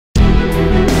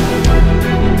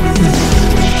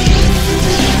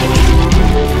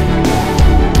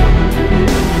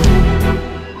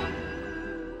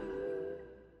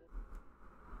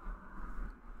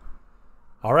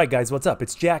Alright guys, what's up?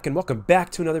 It's Jack and welcome back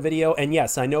to another video. And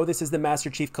yes, I know this is the Master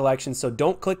Chief Collection, so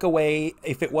don't click away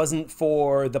if it wasn't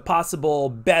for the possible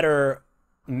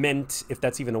betterment, if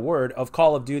that's even a word, of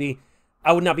Call of Duty.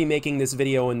 I would not be making this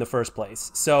video in the first place.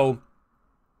 So,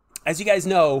 as you guys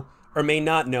know, or may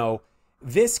not know,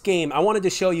 this game, I wanted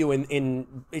to show you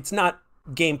it's not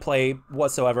gameplay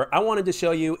whatsoever. I wanted to show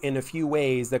you in a few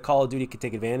ways that Call of Duty could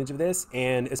take advantage of this,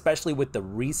 and especially with the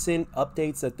recent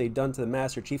updates that they've done to the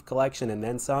Master Chief Collection and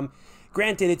then some.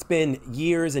 Granted, it's been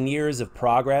years and years of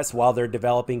progress while they're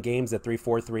developing games. That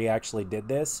 343 actually did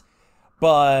this.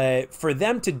 But for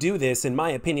them to do this, in my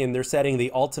opinion, they're setting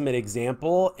the ultimate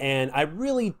example, and I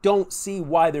really don't see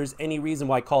why there's any reason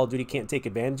why Call of Duty can't take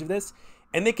advantage of this.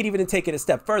 And they could even take it a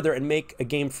step further and make a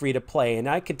game free to play. And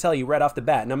I could tell you right off the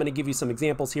bat, and I'm going to give you some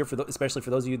examples here, especially for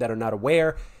those of you that are not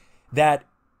aware, that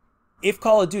if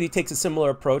Call of Duty takes a similar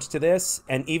approach to this,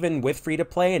 and even with free to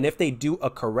play, and if they do a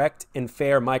correct and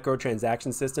fair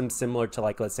microtransaction system similar to,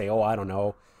 like, let's say, I don't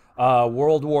know,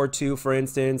 World War II, for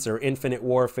instance, or Infinite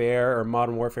Warfare, or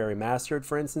Modern Warfare Remastered,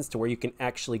 for instance, to where you can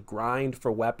actually grind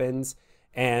for weapons,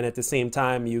 and at the same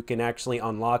time, you can actually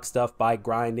unlock stuff by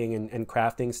grinding and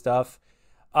crafting stuff.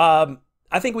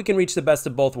 I think we can reach the best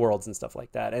of both worlds and stuff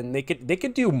like that. And they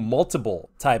could do multiple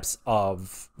types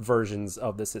of versions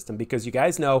of the system, because you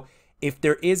guys know if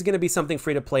there is going to be something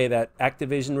free to play that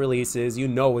Activision releases, you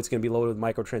know it's going to be loaded with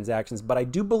microtransactions. But I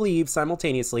do believe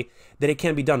simultaneously that it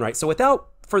can be done right. So without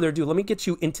further ado, let me get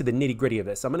you into the nitty gritty of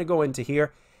this. I'm going to go into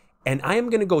here and I am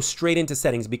going to go straight into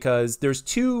settings, because there's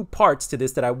two parts to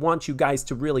this that I want you guys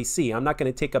to really see. I'm not going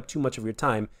to take up too much of your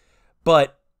time,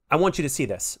 but I want you to see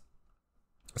this.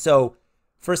 So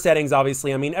for settings,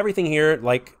 obviously, I mean, everything here,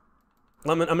 like,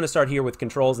 I'm going to start here with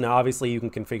controls. Now, obviously, you can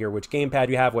configure which gamepad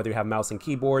you have, whether you have mouse and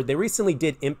keyboard. They recently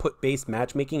did input-based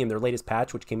matchmaking in their latest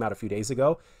patch, which came out a few days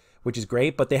ago, which is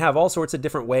great. But they have all sorts of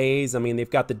different ways. I mean,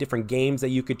 they've got the different games that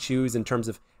you could choose in terms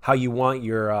of how you want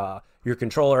your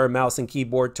controller, mouse, and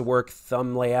keyboard to work,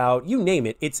 thumb layout, you name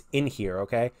it, it's in here,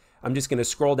 okay? I'm just going to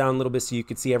scroll down a little bit so you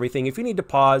can see everything. If you need to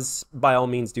pause, by all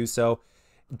means do so.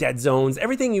 Dead zones,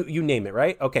 everything, you name it,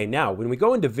 right? Okay, now when we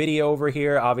go into video over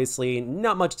here, obviously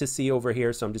not much to see over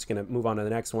here, so I'm just gonna move on to the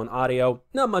next one. Audio,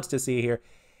 not much to see here.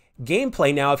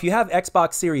 Gameplay, now if you have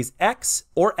Xbox Series X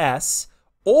or S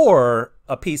or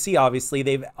a PC, obviously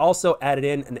they've also added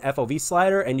in an FOV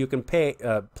slider, and you can play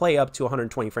up to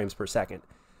 120 frames per second.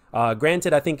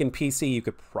 Granted, I think in PC you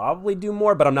could probably do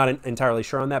more, but I'm not entirely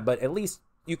sure on that, but at least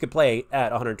you could play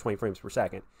at 120 frames per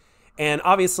second. And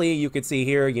obviously, you could see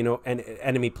here, you know, an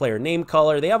enemy player name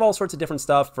color. They have all sorts of different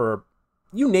stuff for,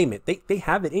 you name it. They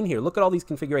have it in here. Look at all these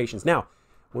configurations. Now,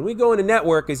 when we go into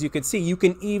network, as you can see, you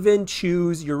can even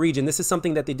choose your region. This is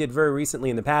something that they did very recently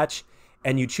in the patch.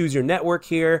 And you choose your network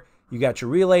here. You got your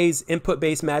relays,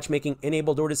 input-based matchmaking,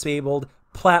 enabled or disabled,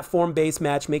 platform-based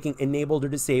matchmaking, enabled or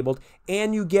disabled,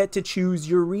 and you get to choose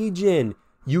your region.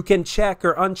 You can check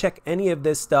or uncheck any of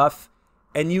this stuff,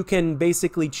 and you can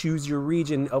basically choose your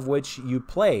region of which you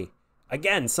play.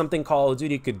 Again, something Call of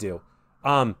Duty could do.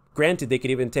 Granted, they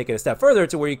could even take it a step further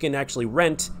to where you can actually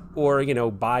rent or, you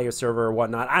know, buy a server or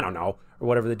whatnot. I don't know, or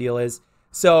whatever the deal is.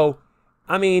 So,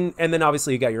 I mean, and then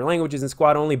obviously you got your languages and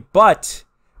squad only. But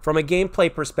from a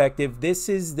gameplay perspective, this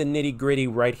is the nitty gritty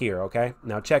right here, okay?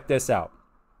 Now check this out.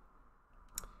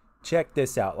 Check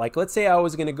this out. Like, let's say I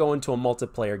was going to go into a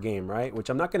multiplayer game, right? Which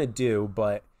I'm not going to do,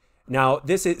 but now,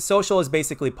 this is social is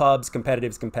basically pubs,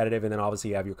 competitive's competitive, and then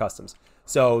obviously you have your customs.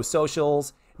 So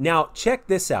socials. Now, check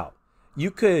this out. You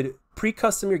could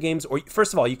pre-custom your games, or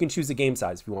first of all, you can choose the game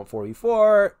size. If you want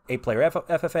 4v4, 8-player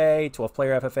FFA,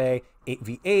 12-player FFA,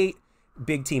 8v8,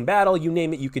 big team battle, you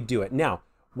name it, you could do it. Now,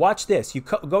 watch this. You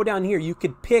go down here, you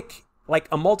could pick like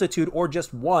a multitude or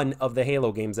just one of the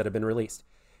Halo games that have been released.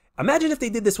 Imagine if they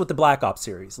did this with the Black Ops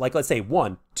series. Like, let's say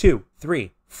 1, 2,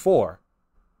 3, 4.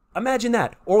 Imagine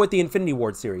that. Or with the Infinity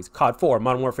Ward series, COD 4,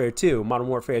 Modern Warfare 2, Modern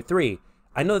Warfare 3.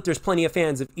 I know that there's plenty of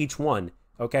fans of each one,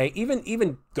 okay?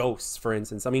 Even Ghosts, for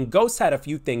instance. I mean, Ghosts had a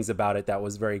few things about it that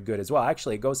was very good as well.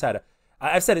 Actually, Ghosts had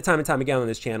I've said it time and time again on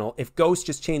this channel, if Ghosts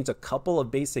just changed a couple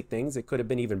of basic things, it could have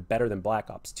been even better than Black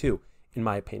Ops 2, in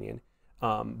my opinion.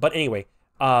 But anyway,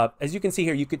 as you can see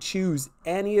here, you could choose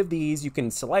any of these. You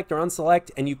can select or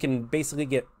unselect, and you can basically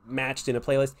get matched in a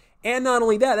playlist. And not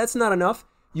only that, that's not enough.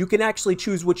 You can actually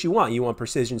choose what you want. You want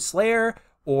Precision Slayer,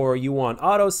 or you want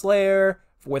Auto Slayer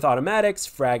with automatics,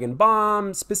 frag and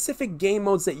bomb, specific game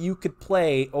modes that you could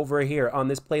play over here on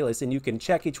this playlist, and you can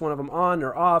check each one of them on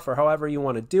or off or however you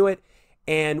want to do it.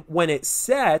 And when it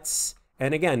sets,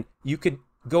 and again, you could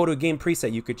go to a game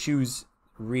preset. You could choose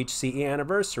Reach CE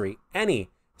Anniversary, any,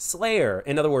 Slayer,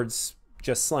 in other words,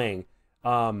 just slaying.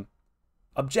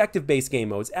 objective-based game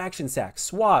modes, action sack,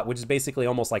 SWAT, which is basically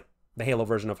almost like the Halo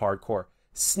version of hardcore,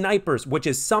 snipers, which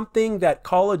is something that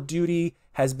Call of Duty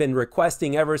has been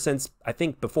requesting ever since, I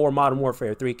think, before Modern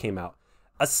Warfare 3 came out.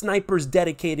 A sniper's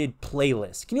dedicated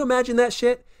playlist. Can you imagine that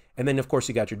shit? And then, of course,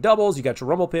 you got your doubles, you got your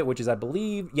Rumble Pit, which is, I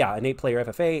believe, yeah, an 8-player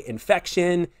FFA,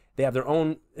 Infection. They have their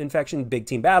own Infection, Big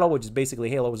Team Battle, which is basically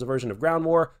Halo's version of Ground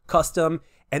War, custom.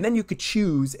 And then you could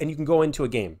choose and you can go into a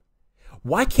game.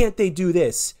 Why can't they do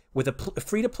this with a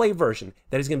free-to-play version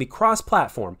that is going to be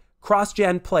cross-platform,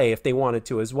 cross-gen play if they wanted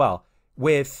to as well,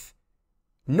 with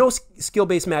no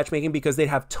skill-based matchmaking, because they'd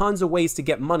have tons of ways to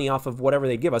get money off of whatever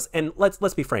they give us. And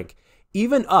let's be frank,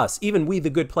 even us, even we, the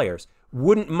good players,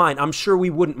 wouldn't mind. I'm sure we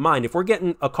wouldn't mind if we're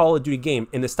getting a Call of Duty game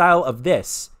in the style of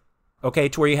this, okay,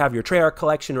 to where you have your Treyarch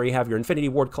collection or you have your Infinity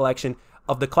Ward collection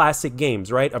of the classic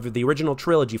games, right, of the original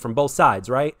trilogy from both sides,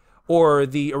 right, or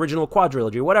the original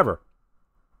quadrilogy, whatever,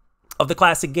 of the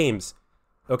classic games,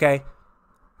 okay,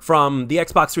 from the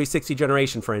Xbox 360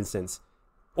 generation, for instance,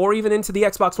 or even into the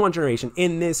Xbox One generation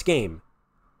in this game.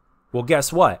 Well,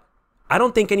 guess what? I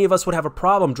don't think any of us would have a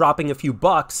problem dropping a few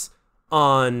bucks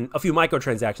on a few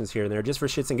microtransactions here and there just for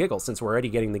shits and giggles, since we're already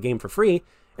getting the game for free.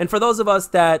 And for those of us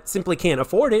that simply can't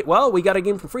afford it, well, we got a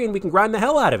game for free and we can grind the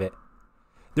hell out of it.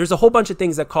 There's a whole bunch of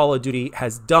things that Call of Duty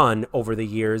has done over the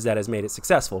years that has made it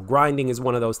successful. Grinding is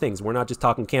one of those things. We're not just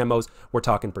talking camos, we're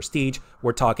talking prestige,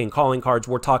 we're talking calling cards,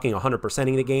 we're talking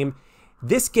 100%ing the game.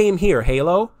 This game here,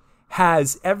 Halo,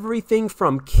 has everything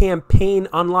from campaign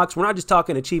unlocks. We're not just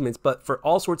talking achievements, but for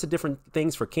all sorts of different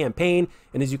things for campaign.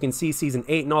 And as you can see, Season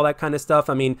 8 and all that kind of stuff.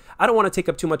 I mean, I don't want to take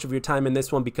up too much of your time in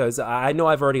this one because I know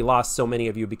I've already lost so many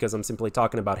of you because I'm simply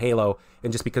talking about Halo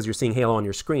and just because you're seeing Halo on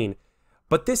your screen.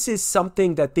 But this is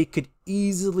something that they could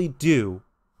easily do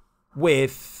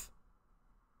with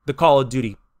the Call of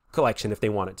Duty collection if they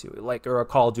wanted to, like, or a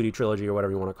Call of Duty trilogy or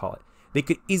whatever you want to call it. They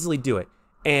could easily do it.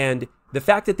 And the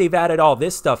fact that they've added all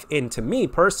this stuff in, to me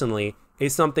personally,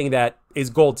 is something that is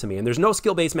gold to me. And there's no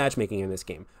skill-based matchmaking in this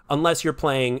game, unless you're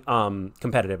playing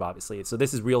competitive, obviously. So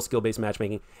this is real skill-based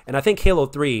matchmaking. And I think Halo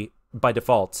 3, by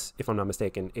default, if I'm not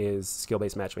mistaken, is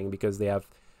skill-based matchmaking because they have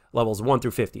levels 1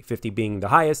 through 50, 50 being the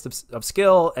highest of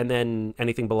skill, and then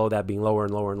anything below that being lower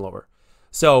and lower and lower.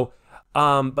 So,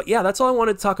 but yeah, that's all I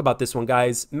wanted to talk about this one,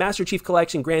 guys. Master Chief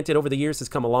Collection, granted, over the years has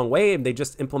come a long way, and they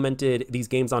just implemented these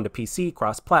games onto PC,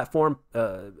 cross-platform,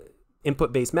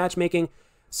 input-based matchmaking.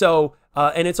 So,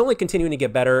 and it's only continuing to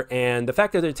get better, and the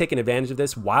fact that they're taking advantage of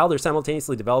this while they're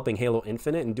simultaneously developing Halo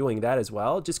Infinite and doing that as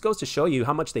well, just goes to show you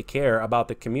how much they care about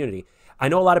the community. I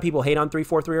know a lot of people hate on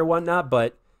 343 or whatnot,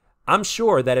 but I'm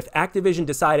sure that if Activision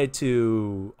decided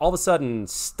to all of a sudden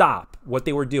stop what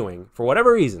they were doing for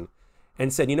whatever reason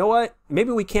and said, you know what,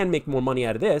 maybe we can make more money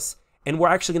out of this, and we're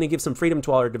actually going to give some freedom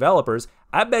to all our developers,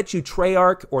 I bet you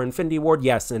Treyarch or Infinity Ward,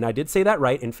 yes, and I did say that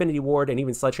right, Infinity Ward and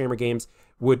even Sledgehammer Games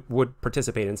would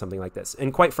participate in something like this.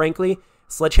 And quite frankly,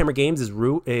 Sledgehammer Games is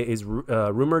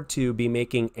rumored to be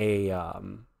making a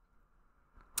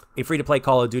free-to-play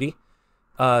Call of Duty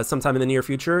sometime in the near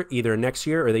future, either next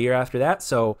year or the year after that.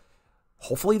 So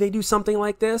hopefully they do something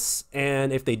like this,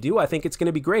 and if they do, I think it's going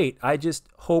to be great. I just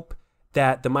hope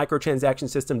that the microtransaction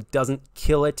system doesn't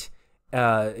kill it,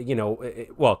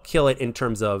 kill it in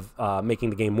terms of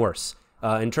making the game worse.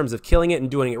 In terms of killing it and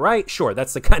doing it right, sure,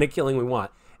 that's the kind of killing we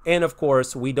want. And of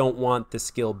course, we don't want the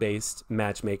skill-based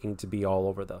matchmaking to be all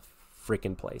over the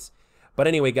freaking place. But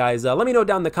anyway, guys, let me know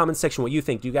down in the comments section what you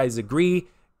think. Do you guys agree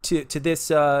to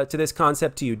this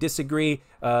concept? Do you disagree?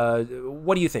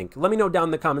 What do you think? Let me know down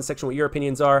in the comment section what your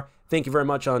opinions are. Thank you very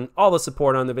much on all the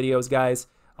support on the videos, guys.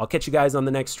 I'll catch you guys on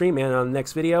the next stream and on the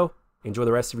next video. Enjoy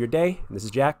the rest of your day. And this is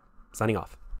Jack, signing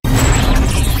off.